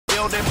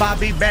building.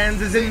 Bobby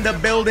Bands is in the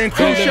building.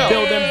 Cruz Show.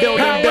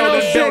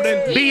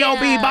 Building.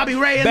 B.o.B. Bobby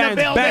Ray in the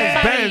building.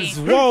 Bands.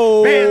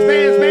 Whoa.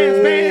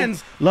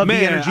 Bands. Love the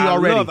energy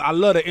already. I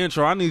love the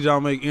intro. I need y'all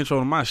to make intro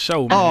to my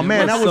show, man. Oh,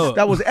 man,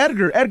 that was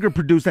Edgar. Edgar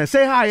produced that.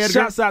 Say hi, Edgar.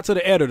 Shouts out to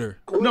the editor.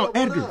 No,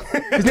 Edgar.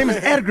 His name is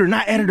Edgar,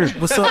 not editor.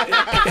 What's up?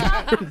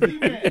 Edgar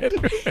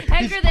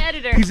the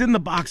editor. He's in the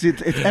box.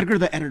 It's Edgar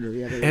the editor.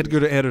 Yeah, Edgar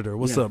the editor.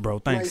 What's up, bro?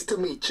 Thanks. Nice to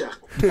meet you.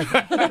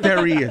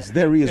 There he is.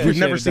 We've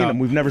never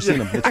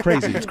seen him. It's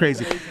crazy. It's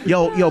crazy.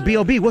 Yo,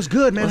 B.o.B, what's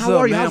good, man? How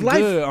are you? How's life?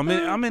 Good.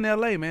 I'm in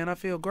L.A., man. I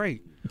feel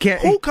great.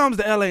 Can't, Who comes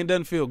to L.A. and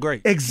doesn't feel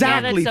great?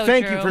 Exactly. Yeah, so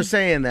Thank true. you for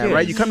saying that,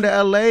 right? You come to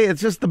L.A.,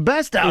 it's just the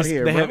best out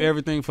here, They bro. have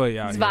everything for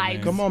y'all. It's here, vibes.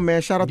 man. Come on,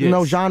 man. Shout out to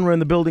No Genre in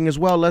the building as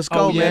well. Let's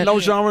go, man. No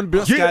Genre in the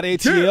building. Scott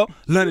ATL,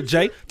 Leonard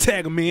J.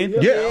 Tag him in.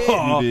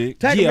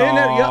 Tag him in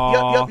there.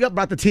 Yep.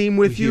 Brought the team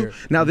with you.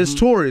 Now, this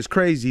tour is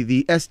crazy.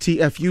 The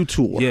STFU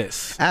Tour.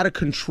 Yes. Out of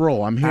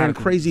control. I'm hearing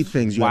crazy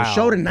things. You have a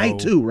show tonight,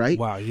 too, right?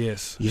 Wow,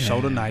 yes. Yeah,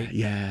 Show tonight.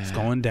 yeah. It's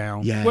going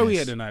down. Yes. Where we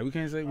at tonight? We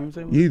can't say.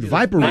 You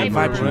Viper Room.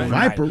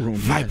 Viper Room.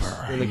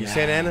 Viper. Like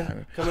Santa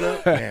Ana coming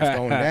up. Man, it's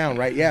going down,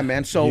 right? Yeah,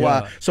 man.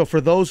 So, so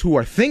for those who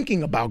are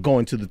thinking about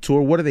going to the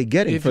tour, what are they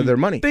getting for their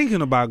money? Thinking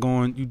about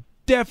going, you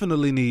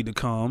definitely need to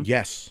come.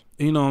 Yes.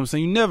 You know what I'm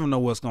saying? You never know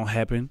what's going to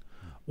happen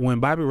when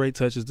Bobby Ray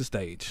touches the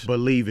stage.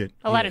 Believe it.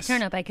 A lot of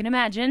turn up, I can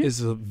imagine. It's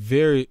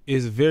very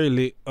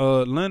lit.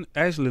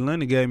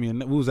 London gave me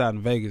we was out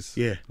in Vegas.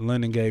 Yeah.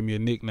 London gave me a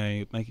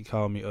nickname. I think he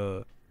called me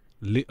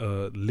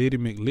Liddy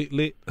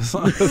McLit.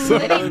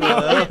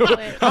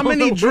 How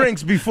many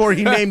drinks before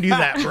he named you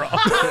that, bro?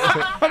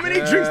 How many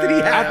drinks did he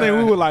have? I think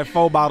we were like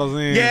 4 bottles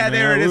in. Yeah, man.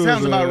 there it is.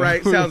 Sounds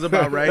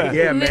about right.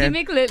 Yeah, man.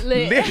 Liddy McLit.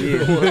 Liddy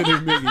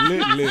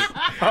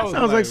McLit.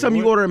 Sounds like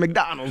something you order at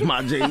McDonald's,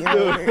 my J. You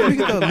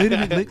know? Liddy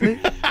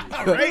McLit.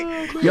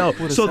 Right? Yo,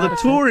 so the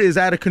tour is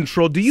out of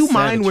control. Do you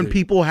mind when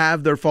people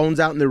have their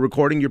phones out and they're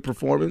recording your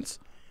performance?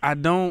 I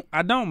don't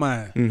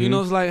mind. You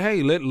know, it's like,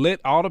 hey,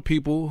 let all the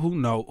people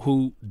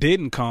who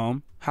didn't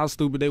come, how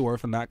stupid they were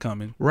for not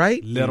coming.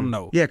 Right? Let them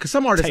know. Yeah, because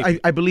some artists,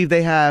 I believe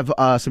they have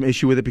some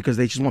issue with it because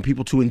they just want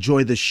people to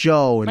enjoy the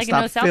show and Like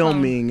stop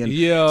filming. And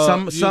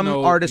some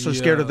artists are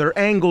scared of their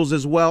angles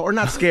as well, or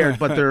not scared,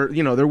 but they're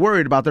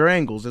worried about their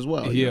angles as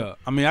well. Yeah,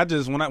 I mean, I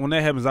just when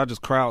that happens, I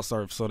just crowd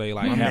surf, so they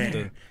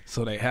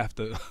have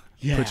to.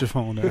 Yeah. Put your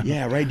phone down.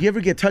 Yeah, right. Do you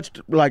ever get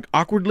touched like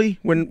awkwardly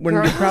when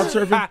you're crowd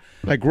surfing?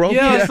 Like groped?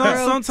 Yeah,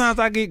 sometimes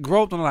I get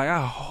groped and I'm like,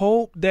 I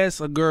hope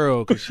that's a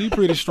girl because she's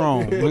pretty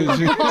strong.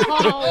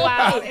 Oh,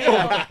 wow.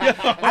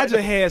 Yeah. I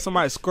just had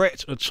somebody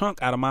scratch a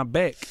chunk out of my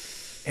back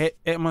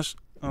at my. I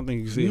don't think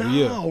you can see it.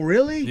 No,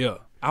 really? Yeah.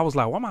 I was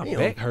like, why my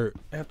back hurt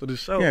after the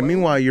show? Yeah,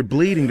 meanwhile, you're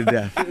bleeding to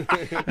death.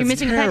 You're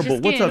missing a patch of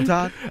skin. What's up,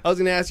 Todd? I was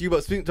going to ask you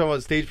about talking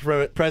about stage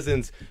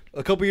presence.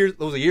 It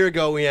was a year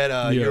ago we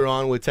had you were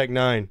on with Tech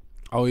 9.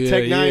 Oh yeah,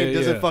 Tech 9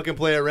 doesn't fucking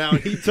play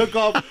around. He took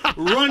off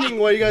running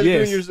while you guys were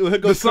doing your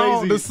hood goes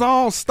crazy. The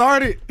song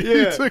started.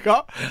 Yeah. He took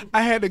off.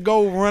 I had to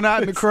go run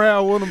out in the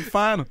crowd with him,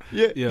 find him.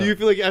 Yeah. Do you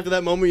feel like after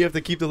that moment you have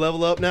to keep the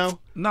level up now?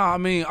 No, I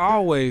mean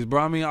always,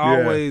 bro. I mean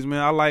always, man.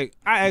 I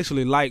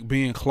actually like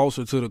being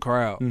closer to the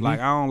crowd.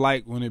 Like I don't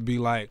like when it be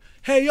like,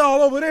 hey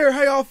y'all over there,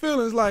 how y'all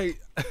feeling? It's like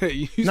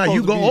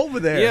you go over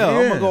there. Yeah,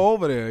 I'm gonna go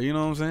over there. You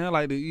know what I'm saying? I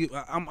like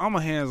I'm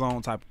a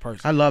hands-on type of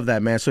person. I love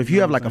that, man. So if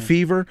you have like a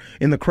fever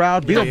in the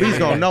crowd, B.o.B's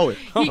gonna know it.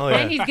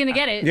 And he's going to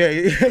get it.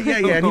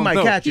 Yeah. And he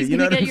might catch it. You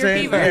know what I'm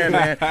saying? Yeah,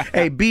 man.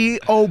 Hey,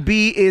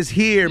 B.o.B is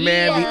here,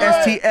 man.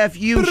 The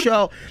STFU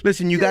show.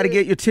 Listen, you got to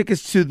get your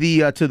tickets to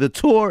the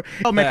tour.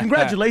 Oh man,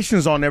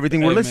 congratulations on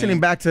everything. We're listening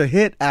back to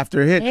hit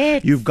after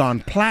hit. You've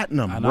gone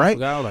platinum,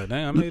 right? I was like,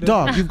 damn, I made that.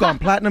 Dog, you've gone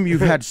platinum.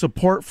 You've had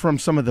support from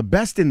some of the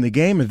best in the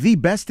game, the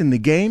best in the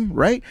game,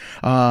 right?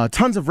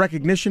 Tons of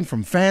recognition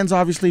from fans,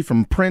 obviously,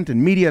 from print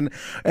and media.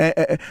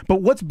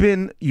 But what's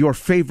been your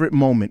favorite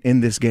moment in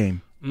this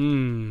game?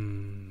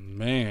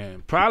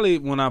 Man, probably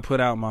when I put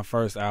out my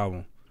first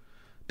album.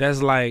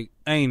 That's like,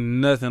 ain't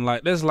nothing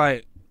like, that's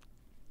like,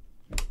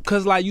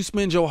 cause like you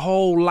spend your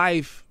whole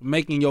life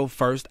making your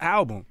first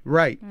album.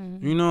 Right.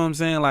 You know what I'm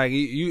saying? Like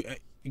you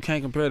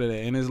can't compare to that.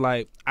 And it's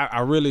like,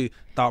 I really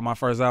thought my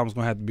first album was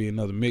going to have to be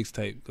another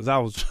mixtape because I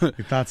was.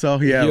 You thought so?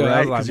 Yeah,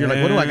 right? Because you're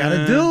like, what do I got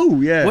to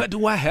do? Yeah. What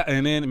do I have?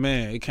 And then,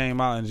 man, it came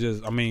out and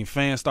just, I mean,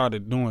 fans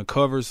started doing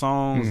cover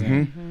songs.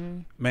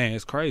 And, man,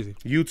 it's crazy.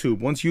 YouTube.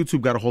 Once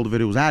YouTube got a hold of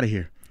it, it was out of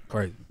here.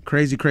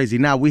 Crazy.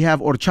 Now, we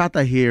have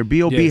horchata here.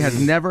 B.o.B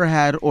has never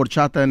had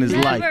horchata in his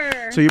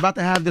life. So you're about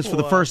to have this for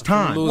the first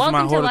time. Lose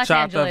my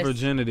horchata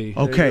virginity.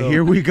 Okay,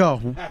 here we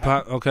go.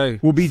 Okay.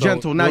 We'll be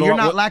gentle. Now, you're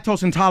not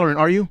lactose intolerant,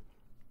 are you?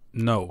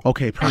 No.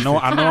 Okay, perfect.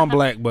 I know I'm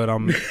black, but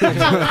I'm.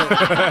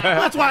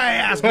 That's why I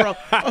asked, bro.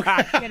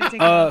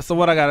 Okay. So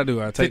what I gotta do?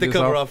 I take the this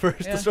cover off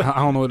first. I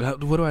don't know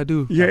what do I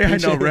do? Yeah, I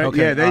know, right? Okay,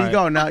 yeah, there you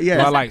go. Now, do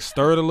I like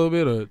stir it a little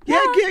bit or?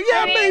 Yeah,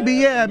 maybe.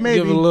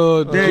 Give it a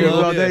little.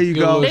 There you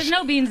go. There's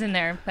no beans in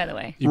there, by the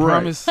way. You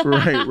promise?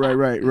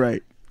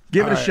 Right.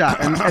 Give it a shot,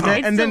 and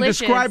then delicious.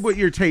 describe what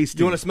you're tasting.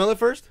 Do you want to smell it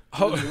first?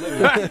 What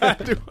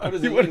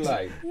does it look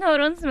like? No,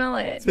 don't smell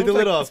it. Take the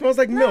lid off. It smells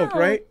like milk,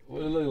 right? What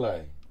does it look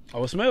like?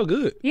 Oh, it smells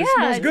good. Yeah,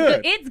 smells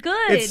good. It's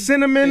good. It's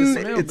cinnamon.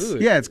 It smells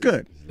good. Yeah, it's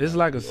good. It's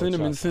like a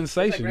cinnamon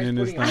sensation in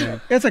this thing.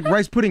 It's like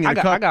rice pudding in a I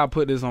cup. gotta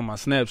put this on my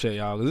Snapchat,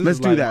 y'all. This Let's is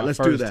do like that. my Let's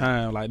do first that.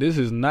 time. Like this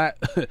is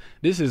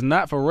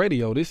not for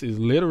radio. This is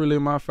literally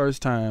my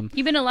first time.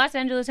 You've been to Los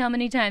Angeles how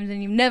many times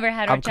and you've never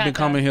had I've horchata? been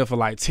coming here for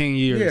like 10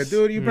 years. Yeah,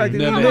 dude, you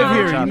practically Never live had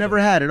here. horchata. You never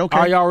had it. Okay.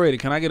 Are y'all ready?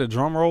 Can I get a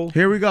drum roll?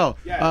 Here we go.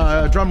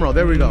 Drum roll.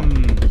 There we go.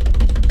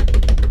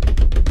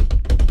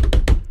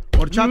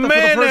 Horchata for the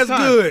Man, first that's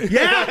time. good.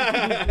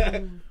 Yeah.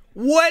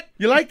 What?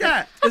 You like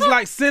that? It's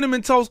like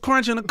cinnamon toast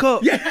crunch in a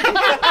cup. Yeah.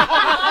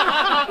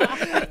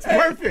 It's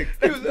perfect.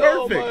 It's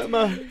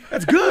perfect.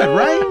 That's good,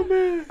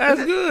 right?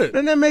 That's good.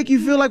 Doesn't that make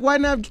you feel like why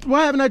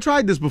haven't I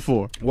tried this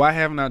before? Why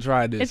haven't I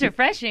tried this? It's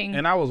refreshing.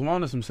 And I was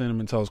wanting some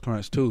cinnamon toast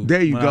crunch too.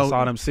 There you when go. I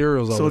saw them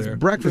cereals So over it's there.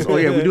 breakfast. Oh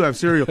yeah, we do have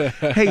cereal.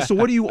 Hey, so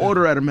what do you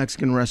order at a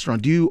Mexican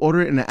restaurant? Do you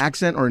order it in an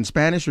accent or in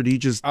Spanish, or do you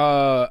just?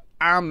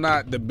 I'm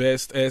not the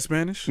best at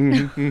Spanish,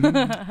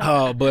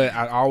 but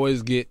I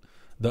always get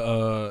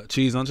the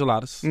cheese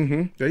enchiladas.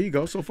 There you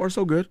go. So far,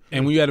 so good.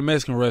 And when you're at a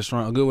Mexican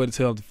restaurant, a good way to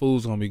tell if the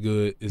food's gonna be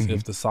good is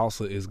if the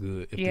salsa is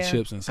good, if the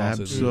chips and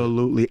salsa is good.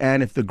 Absolutely.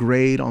 And if the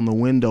grade on the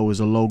window is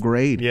a low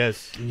grade.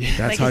 Yes. That's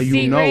Like how a you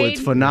C know grade?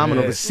 it's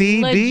phenomenal. Yeah. The C,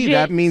 D, Legit.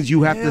 that means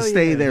you have to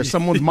stay there.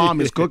 Someone's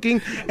mom is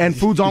cooking and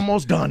food's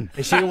almost done.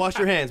 And she didn't wash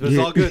your hands, but it's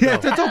all good. Yeah,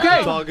 though. it's okay.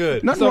 It's all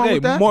good. Nothing It's wrong okay.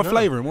 with that. More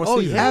flavor, more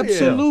seasoning. yeah.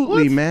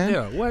 Absolutely, man.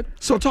 Yeah, what?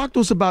 So talk to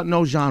us about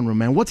No Genre,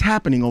 man. What's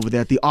happening over there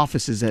at the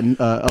offices of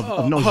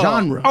No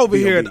Genre? Over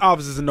here at B.o.B.? the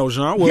offices of No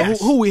Genre. Well, Yes.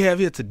 who we have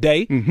here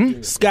today?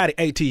 Scotty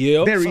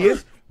ATL. There he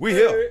is. We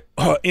here.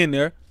 In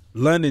there.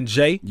 London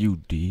J.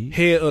 UD.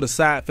 Head of the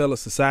Side Fella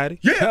Society.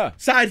 Yeah.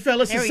 Side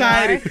Fella There we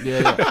Society.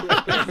 are.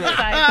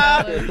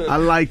 Side I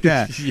like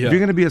that. Yeah. If you're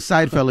going to be a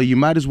side fella, you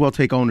might as well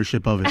take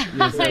ownership of it.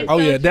 fellas. Oh,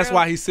 yeah. So That's true.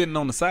 why he's sitting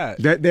on the side.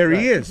 There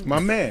he is, my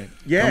man.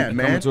 Yeah, Coming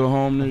man. to a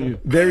home near you.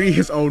 There he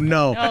is. Oh,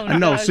 no. I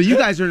know. gosh. So you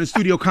guys are in the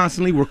studio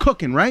constantly. We're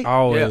cooking, right?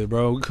 Always,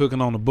 bro. We cooking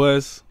on the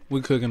bus.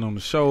 We cooking on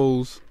the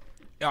shows.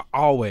 Yeah,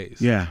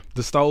 always. Yeah.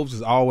 The stoves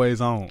is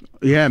always on.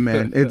 Yeah,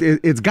 man.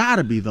 It's got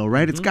to be, though,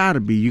 right? It's got to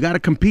be. You got to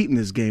compete in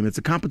this game. It's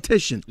a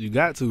competition. You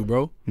got to,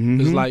 bro.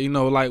 It's like,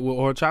 like with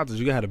horchatas,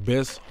 you got to have the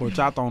best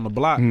horchata on the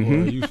block or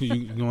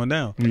you going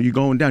down. You're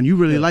going down. You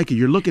really like it.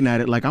 You're looking at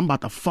it like I'm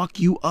about to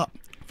fuck you up.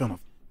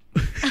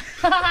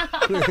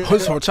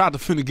 This horchata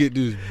finna get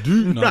this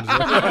dude. No, I'm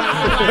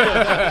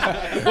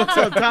just- What's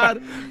up,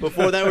 Todd?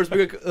 Before that, we're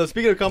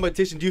speaking of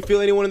competition. Do you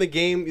feel anyone in the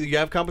game? You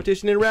have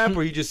competition in rap,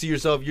 or you just see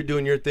yourself? You're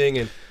doing your thing,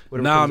 and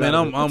whatever Nah, comes man,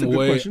 out of it? That's a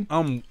good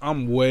question.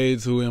 I'm way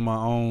too in my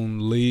own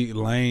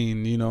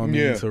lane. You know what I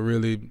mean? Yeah. To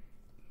really,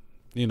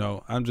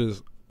 I'm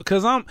just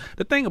because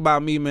the thing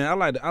about me, man.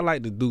 I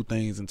like to do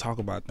things and talk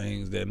about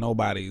things that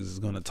nobody's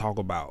gonna talk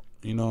about.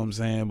 You know what I'm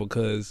saying?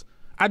 Because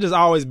I just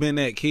always been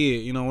that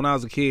kid. When I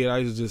was a kid, I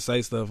used to just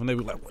say stuff, and they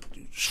be like, "What?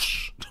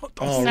 Shh, don't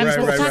Oh, say right,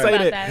 We'll right, talk right.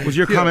 about that. Was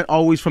your comment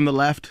always from the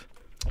left?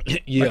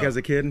 Yeah. Like as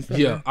a kid and stuff?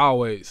 Yeah,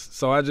 always.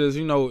 So I just,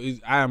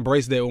 I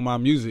embrace that with my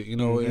music,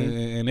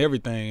 and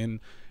everything.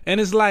 And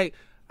it's like,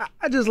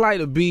 I just like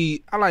to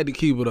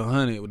keep it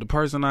 100 with the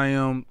person I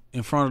am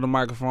in front of the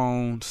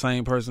microphone,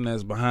 same person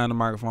that's behind the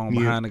microphone,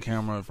 behind the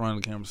camera, in front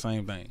of the camera,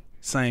 same thing.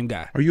 Same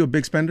guy. Are you a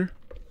big spender?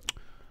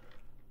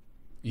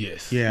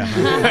 Yes.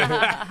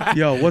 Yeah.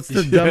 Yo, what's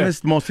the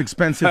dumbest, most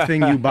expensive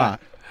thing you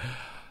bought?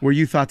 Where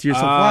you thought to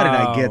yourself, why did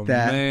I get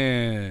that?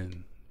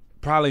 Man.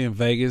 Probably in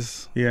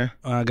Vegas. Yeah.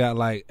 I got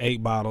like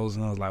 8 bottles,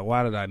 and I was like,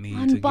 why did I need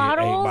One to get 8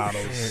 bottle?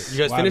 bottles? You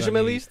guys Why finish did them I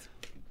at need- least?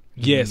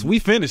 Yes, we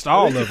finished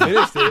all of them.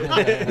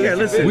 Yeah,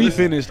 listen. We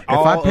finished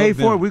all If I pay of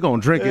for it, them. we're going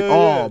to drink it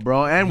all,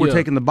 bro. And we're Yeah.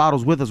 taking the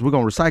bottles with us. We're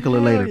going to recycle it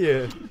later.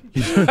 Yeah.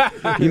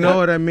 You know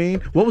what I mean?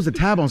 What was the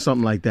tab on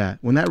something like that?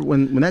 When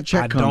that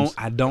check comes.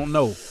 I don't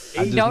know.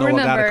 I just Don't know I got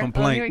remember. a Oh,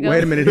 complaint. here we go.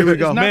 Wait a minute. Here we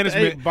go. It's not the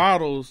Management. 8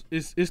 bottles.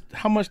 It's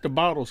how much the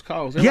bottles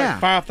cost. They're Yeah.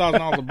 like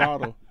 $5,000 a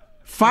bottle.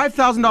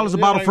 $5,000 a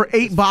bottle for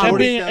 8 bottles.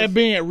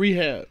 Being at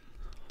rehab.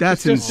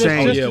 That's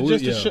insane.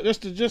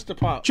 Just the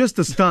pop. Just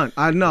a stunt.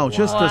 I know.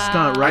 Just a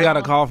stunt, I right? got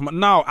a call from.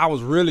 No, I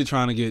was really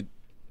trying to get.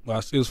 Well,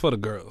 it was for the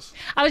girls.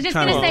 I was just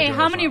Trying going to to say, get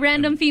how girls many out.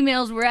 random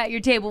females were at your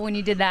table when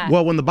you did that?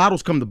 Well, when the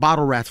bottles come, the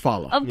bottle rats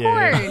follow. Of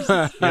course.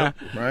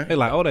 Right? They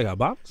like, oh, they got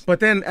bottles. But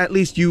then at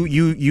least you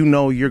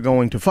know you're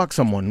going to fuck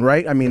someone,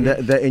 right? I mean,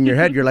 in your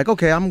head, you're like,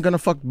 okay, I'm going to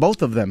fuck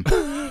both of them.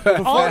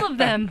 All of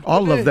them.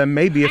 All of them,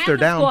 maybe, if And they're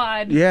the down.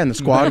 squad. Yeah, and the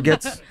squad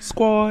gets...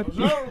 Squad.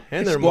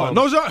 And their moms.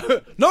 No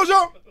genre. No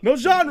genre. No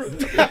genre.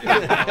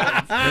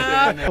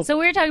 So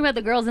we were talking about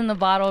the girls in the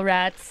bottle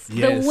rats.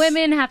 Yes. The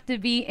women have to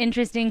be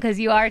interesting because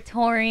you are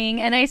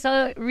touring. And I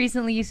saw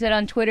recently you said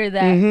on Twitter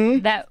that Mm-hmm.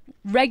 that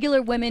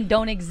regular women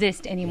don't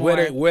exist anymore.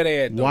 Where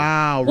they at? Though?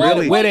 Wow, Well,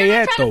 really? Where you're they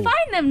not at, trying though? to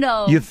find them,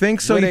 though. You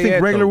think so? Where You they think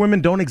at, regular though?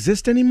 women don't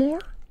exist anymore?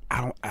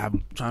 I'm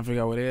trying to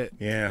figure out where they at.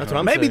 Yeah. That's what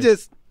I'm Maybe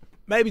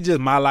saying. just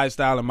my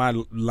lifestyle and my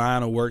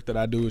line of work that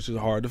I do is just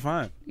hard to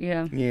find.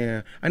 Yeah.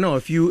 Yeah, I know.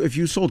 If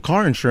you sold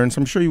car insurance,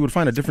 I'm sure you would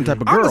find a different type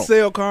of I girl. would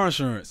sell car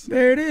insurance.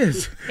 There it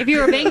is. If you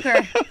were a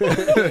banker.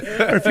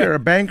 Or if you're a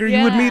banker,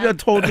 you would meet a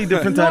totally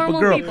different type of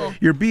Normal girl. people.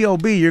 You're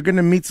B.o.B. You're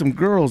gonna meet some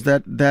girls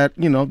that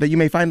you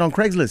may find on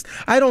Craigslist.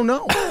 I don't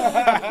know.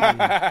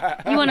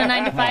 You want a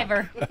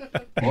 9-to-5er.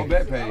 Or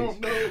Backpage.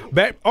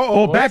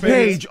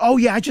 Backpage. Oh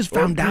yeah, I just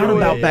found out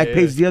about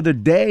Backpage the other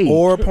day.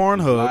 Or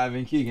Pornhub. Live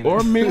and kicking.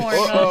 Or me.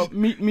 Or,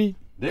 Meet me.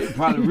 They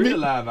probably real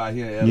live out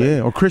here in LA.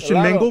 Yeah, or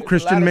Christian Mingle.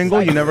 Christian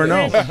Mingle. You never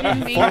know.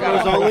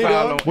 Farmers only,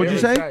 though. What'd you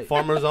say?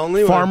 Farmers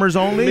only. Farmers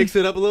only. Mix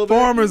it up a little bit.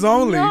 Farmers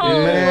only. No.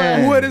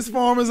 Man. What is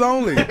farmers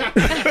only?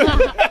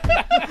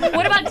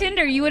 What about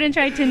Tinder? You wouldn't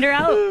try Tinder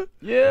out?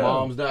 Yeah.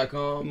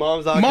 Moms.com.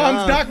 Moms.com. You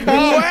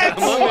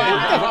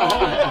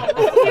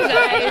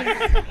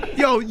guys.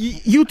 Yo,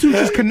 you two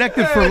just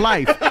connected for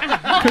life.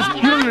 Because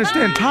you don't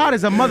understand. Todd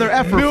is a mother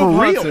effer for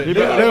real. They're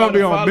gonna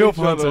be on Milf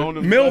Hunter.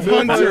 MILF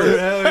Hunter.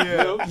 Hell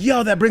yeah.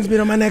 Yo, that brings me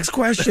to my next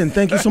question.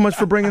 Thank you so much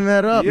for bringing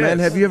that up, man.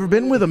 Have you ever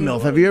been with a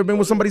MILF? Have you ever been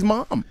with somebody's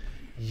mom?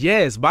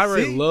 Yes,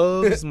 Byron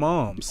loves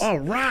moms. All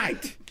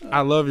right.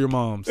 I love your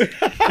moms. Oh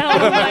my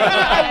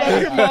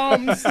God. Your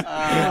moms.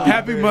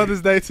 Happy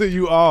Mother's Day to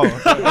you all. Hey,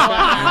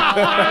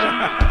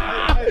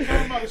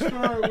 talking about the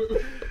story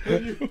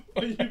when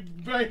you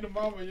bang the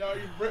mama and y'all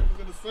eat breakfast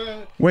in the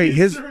sun. Wait,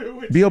 his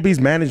B.o.B.'s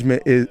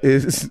management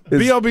is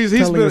B.o.B.'s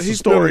he's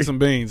spilling some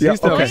beans. Yeah, He's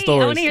telling okay. Wait, I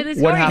stories. want to hear this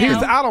What story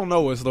happened? now. I don't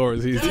know what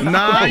stories he's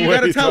Nah, you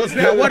gotta tell us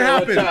now. What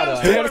happened?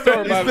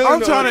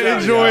 I'm trying to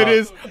enjoy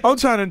this. I'm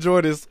trying to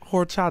enjoy this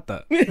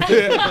horchata. I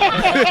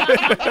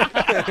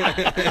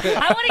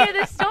want to hear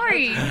this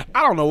story.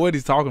 I don't know what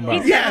he's talking He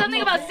about. said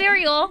something about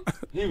cereal.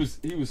 He was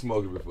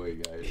smoking before he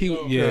got He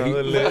here.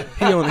 on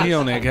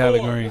that Cali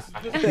Green.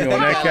 You know,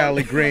 that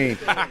Cali Green.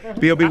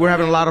 B.o.B., we're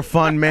having a lot of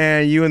fun,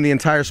 man. You and the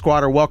entire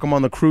squad are welcome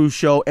on the Cruz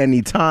Show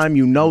anytime.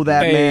 You know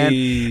that, man.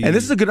 And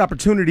this is a good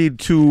opportunity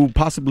to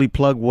possibly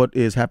plug what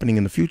is happening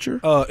in the future.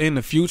 In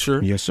the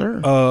future. Yes, sir.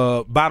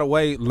 By the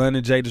way,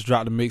 London J just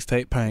dropped a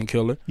mixtape,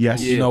 Painkiller.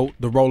 Yes. You know,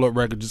 the roll-up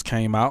record just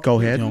came out. Go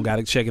ahead. You don't got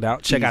to check it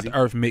out. Check out the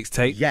Earth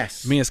mixtape.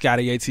 Yes. Me and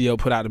Scotty ATL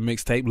put out the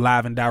mixtape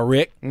live and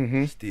direct.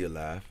 Still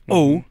live.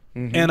 Oh.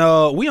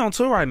 And we on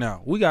tour right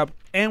now. We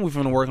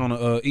finna work on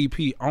a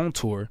EP on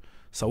tour.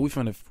 So we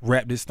finna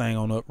wrap this thing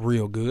on up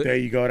real good. There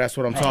you go. That's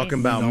what I'm talking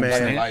about, You know what I'm man.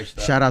 saying?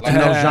 Lifestyle. Shout out to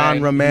No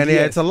Genre, man. Yeah,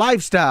 Yes. it's a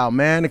lifestyle,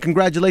 man. And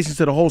congratulations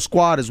to the whole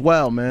squad as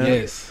well, man.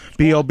 Yes.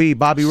 B.o.B.,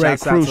 Bobby Ray,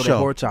 Shouts out Cruz to the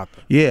Show. horchata.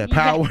 Yeah,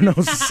 Power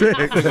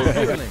 106.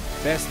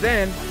 Best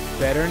then,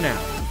 better now.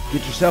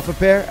 Get yourself a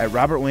pair at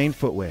Robert Wayne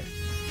Footwear.